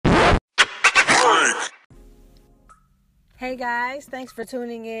Hey guys, thanks for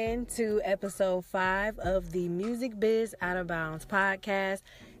tuning in to episode 5 of the Music Biz Out of Bounds podcast.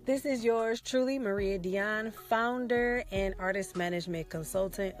 This is yours truly, Maria Dion, founder and artist management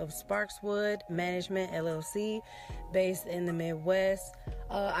consultant of Sparkswood Management LLC, based in the Midwest.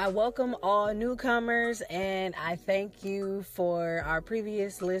 I welcome all newcomers, and I thank you for our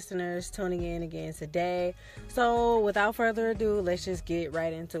previous listeners tuning in again today. So without further ado, let's just get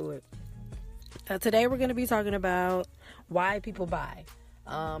right into it. Today we're going to be talking about why people buy.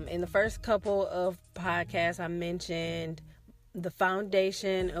 In the first couple of podcasts, I mentioned the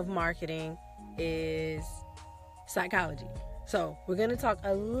foundation of marketing is psychology. So we're going to talk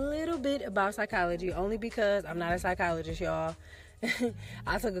a little bit about psychology, only because I'm not a psychologist, y'all.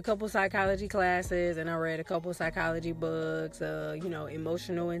 I took a couple psychology classes and I read a couple psychology books,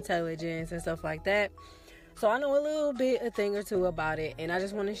 emotional intelligence and stuff like that. So I know a thing or two about it, and I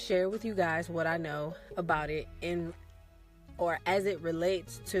just want to share with you guys what I know about it or as it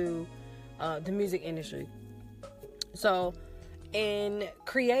relates to the music industry. So in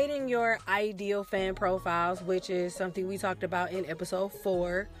creating your ideal fan profiles, which is something we talked about in episode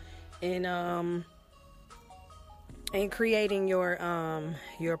 4, in creating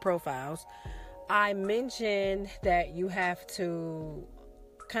your profiles, I mentioned that you have to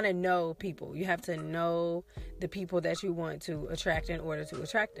kind of know people. You have to know the people that you want to attract in order to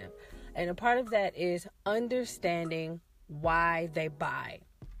attract them. And a part of that is understanding why they buy.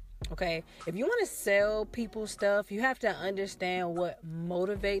 Okay? If you want to sell people stuff, you have to understand what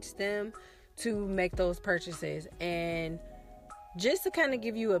motivates them to make those purchases. And just to kind of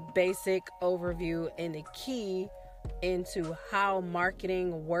give you a basic overview and the key into how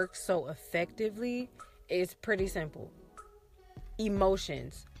marketing works so effectively, is pretty simple.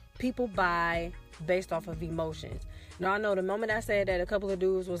 Emotions. People buy based off of emotions. Now, I know the moment I said that, a couple of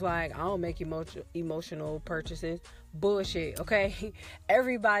dudes was like, I don't make emotional purchases. Bullshit, okay?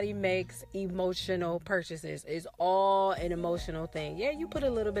 Everybody makes emotional purchases. It's all an emotional thing. Yeah, you put a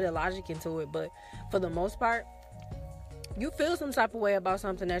little bit of logic into it, but for the most part, you feel some type of way about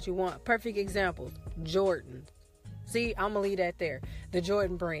something that you want. Perfect examples, Jordan. See, I'm going to leave that there. The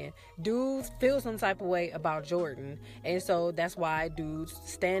Jordan brand. Dudes feel some type of way about Jordan. And so that's why dudes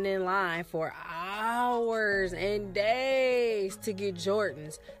stand in line for hours and days to get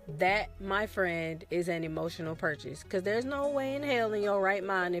Jordans. That, my friend, is an emotional purchase. Because there's no way in hell in your right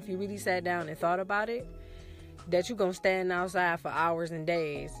mind, if you really sat down and thought about it, that you're going to stand outside for hours and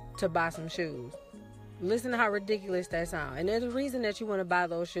days to buy some shoes. Listen to how ridiculous that sounds. And there's a reason that you want to buy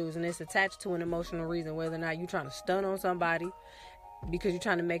those shoes, and it's attached to an emotional reason, whether or not you're trying to stun on somebody because you're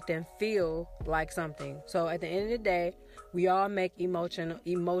trying to make them feel like something. So at the end of the day, we all make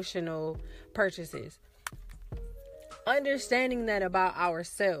emotional purchases. Understanding that about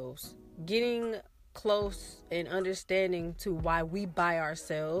ourselves, getting close and understanding to why we buy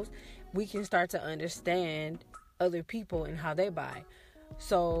ourselves, we can start to understand other people and how they buy.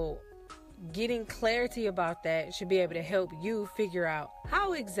 So getting clarity about that should be able to help you figure out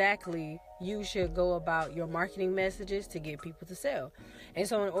how exactly you should go about your marketing messages to get people to sell. And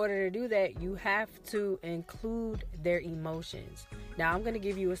so in order to do that, you have to include their emotions. Now, I'm going to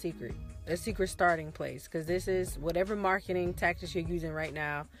give you a secret starting place, because this is whatever marketing tactics you're using right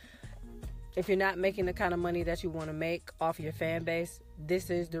now. If you're not making the kind of money that you want to make off your fan base,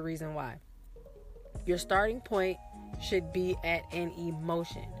 this is the reason why. Your starting point should be at an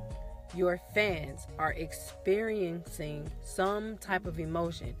emotion. Your fans are experiencing some type of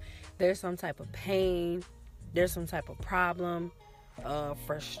emotion. There's some type of pain. There's some type of problem,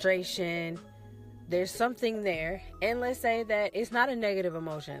 frustration. There's something there. And let's say that it's not a negative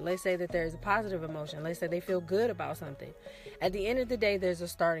emotion. Let's say that there's a positive emotion. Let's say they feel good about something. At the end of the day, there's a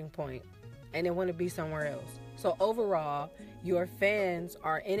starting point, and they want to be somewhere else. So overall, your fans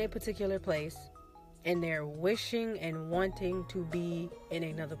are in a particular place, and they're wishing and wanting to be in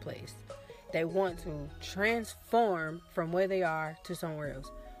another place. They want to transform from where they are to somewhere else.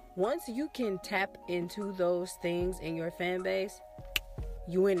 Once you can tap into those things in your fan base,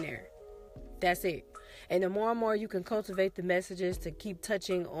 you in there. That's it. And the more and more you can cultivate the messages to keep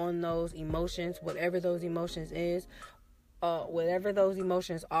touching on those emotions, whatever those emotions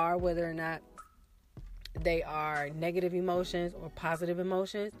are, whether or not they are negative emotions or positive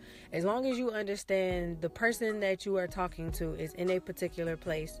emotions, as long as you understand the person that you are talking to is in a particular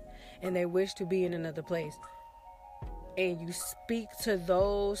place and they wish to be in another place, and you speak to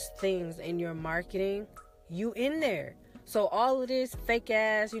those things in your marketing, you in there. So all of this fake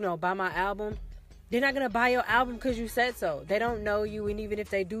ass, buy my album, they're not going to buy your album because you said so. They don't know you, and even if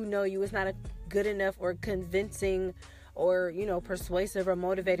they do know you, it's not a good enough or convincing or, persuasive or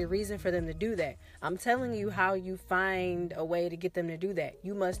motivated reason for them to do that. I'm telling you how you find a way to get them to do that.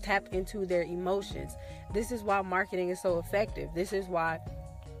 You must tap into their emotions. This is why marketing is so effective. This is why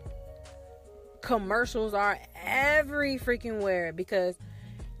commercials are every freaking where, because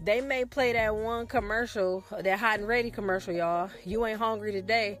they may play that one commercial, that hot and ready commercial, y'all. You ain't hungry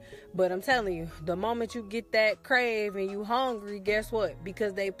today, but I'm telling you, the moment you get that crave and you hungry, guess what?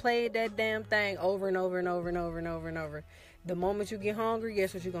 Because they played that damn thing over and over and over and over and over and over. The moment you get hungry,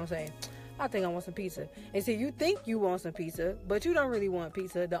 guess what you're gonna say? I think I want some pizza. And see, you think you want some pizza, but you don't really want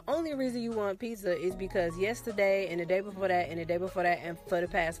pizza. The only reason you want pizza is because yesterday and the day before that and the day before that and for the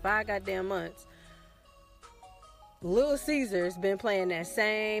past 5 goddamn months, Little Caesar's been playing that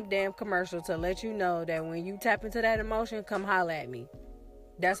same damn commercial to let you know that when you tap into that emotion, come holla at me.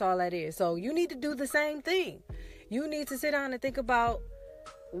 That's all that is. So you need to do the same thing. You need to sit down and think about,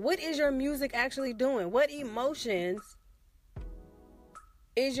 what is your music actually doing? What emotions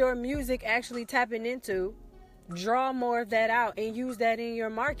is your music actually tapping into? Draw more of that out and use that in your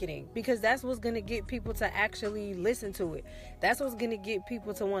marketing, because that's what's going to get people to actually listen to it. That's what's going to get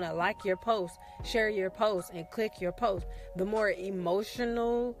people to want to like your post, share your post, and click your post. The more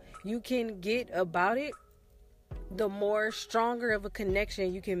emotional you can get about it, the more stronger of a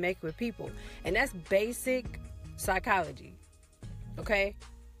connection you can make with people. And that's basic psychology. Okay?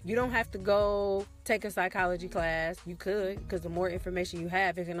 You don't have to go take a psychology class. You could, because the more information you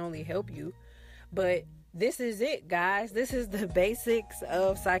have, it can only help you. But this is it, guys. This is the basics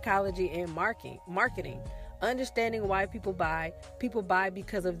of psychology and marketing. Understanding why people buy. People buy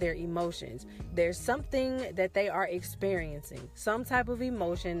because of their emotions. There's something that they are experiencing, some type of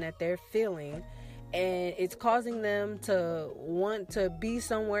emotion that they're feeling, and it's causing them to want to be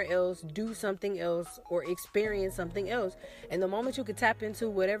somewhere else, do something else, or experience something else. And the moment you can tap into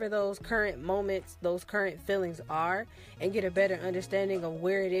whatever those current moments, those current feelings are, and get a better understanding of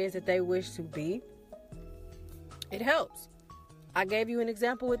where it is that they wish to be, it helps. I gave you an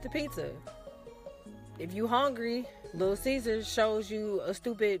example with the pizza. If you hungry, Little Caesar shows you a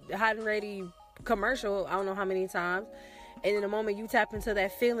stupid hot and ready commercial, I don't know how many times, and in the moment you tap into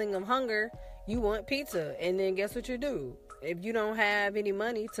that feeling of hunger, you want pizza. And then guess what you do? If you don't have any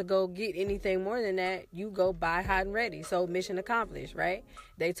money to go get anything more than that, you go buy hot and ready. So mission accomplished, right?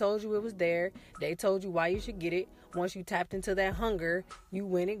 They told you it was there. They told you why you should get it. Once you tapped into that hunger, you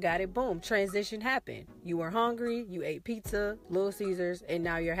went and got it. Boom. Transition happened. You were hungry. You ate pizza, Little Caesars, and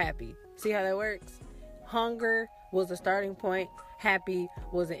now you're happy. See how that works? Hunger was the starting point. Happy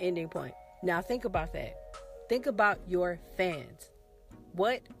was the ending point. Now think about that. Think about your fans.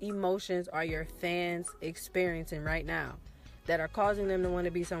 What emotions are your fans experiencing right now that are causing them to want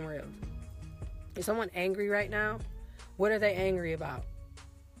to be somewhere else? Is someone angry right now? What are they angry about?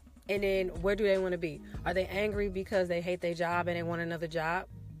 And then where do they want to be? Are they angry because they hate their job and they want another job?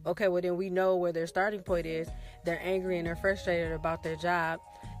 Okay, well then we know where their starting point is. They're angry and they're frustrated about their job,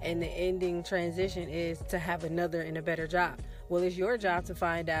 and the ending transition is to have another and a better job. Well, it's your job to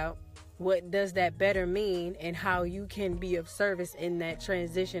find out what does that better mean and how you can be of service in that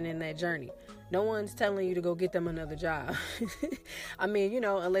transition, in that journey. No one's telling you to go get them another job. I mean,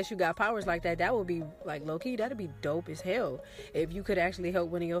 unless you got powers like that, that would be like low-key, that'd be dope as hell. If you could actually help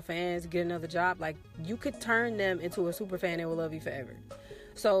one of your fans get another job, like you could turn them into a super fan that will love you forever.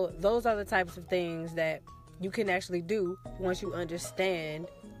 So those are the types of things that you can actually do once you understand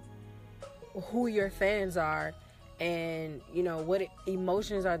who your fans are and, what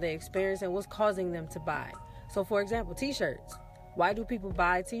emotions are they experiencing, what's causing them to buy. So, for example, t-shirts. Why do people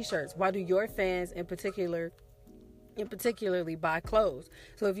buy t-shirts? Why do your fans in particularly buy clothes?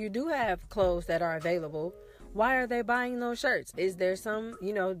 So if you do have clothes that are available, why are they buying those shirts? Is there some,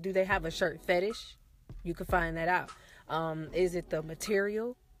 do they have a shirt fetish? You can find that out. Is it the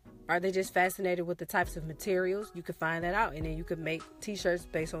material? Are they just fascinated with the types of materials? You could find that out, and then you could make t-shirts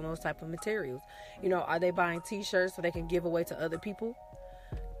based on those type of materials. Are they buying t-shirts so they can give away to other people?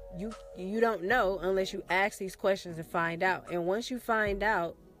 You don't know unless you ask these questions and find out. And once you find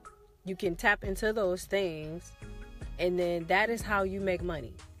out, you can tap into those things, and then that is how you make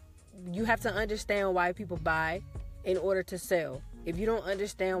money. You have to understand why people buy in order to sell. If you don't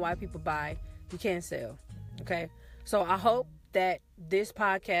understand why people buy, you can't sell. Okay? So I hope that this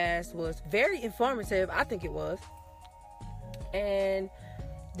podcast was very informative. I think it was. And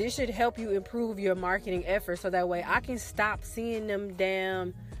this should help you improve your marketing efforts so that way I can stop seeing them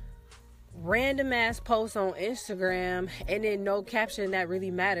damn random ass posts on Instagram and then no caption that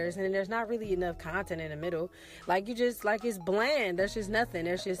really matters, and then there's not really enough content in the middle. Like, you just, like, it's bland. There's just nothing.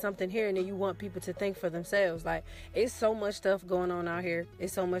 There's just something here, and then you want people to think for themselves. Like, it's so much stuff going on out here.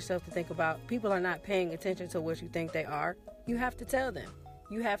 It's so much stuff to think about. People are not paying attention to what you think they are. You have to tell them.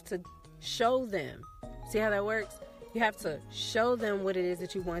 You have to show them. See how that works? You have to show them what it is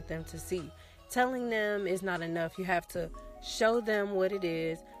that you want them to see. Telling them is not enough. You have to show them what it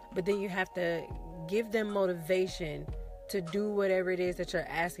is, but then you have to give them motivation to do whatever it is that you're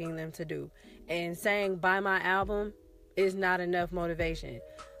asking them to do. And saying, buy my album is not enough motivation.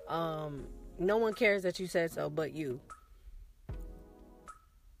 No one cares that you said so but you.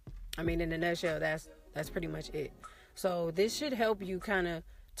 I mean, in a nutshell, that's pretty much it. So this should help you kind of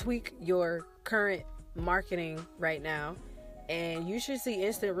tweak your current marketing right now. And you should see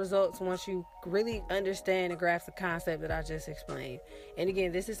instant results once you really understand and grasp the concept that I just explained. And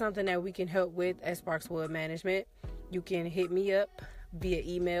again, this is something that we can help with at Sparkswood Management. You can hit me up via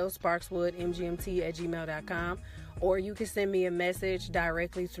email, sparkswoodmgmt@gmail.com, or you can send me a message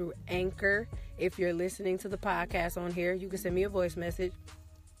directly through Anchor. If you're listening to the podcast on here, you can send me a voice message.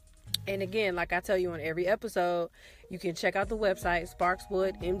 And again, like I tell you on every episode, you can check out the website,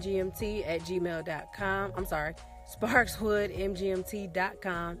 sparkswoodmgmt@gmail.com. I'm sorry,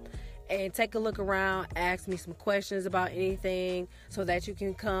 sparkswoodmgmt.com, and take a look around. Ask me some questions about anything so that you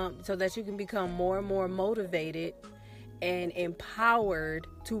can become more and more motivated and empowered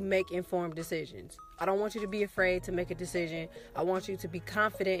to make informed decisions. I don't want you to be afraid to make a decision. I want you to be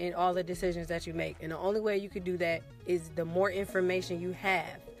confident in all the decisions that you make. And the only way you can do that is the more information you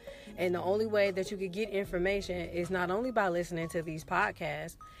have. And the only way that you could get information is not only by listening to these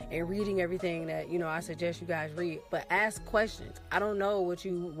podcasts and reading everything that, I suggest you guys read, but ask questions. I don't know what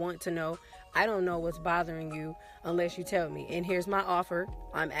you want to know. I don't know what's bothering you unless you tell me. And here's my offer.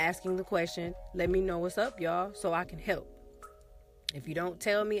 I'm asking the question. Let me know what's up, y'all, so I can help. If you don't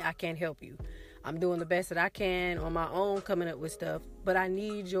tell me, I can't help you. I'm doing the best that I can on my own coming up with stuff, but I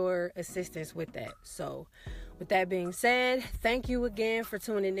need your assistance with that. So with that being said, thank you again for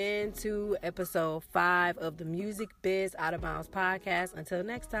tuning in to episode 5 of the Music Biz Out of Bounds podcast. Until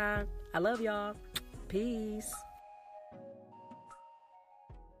next time, I love y'all. Peace.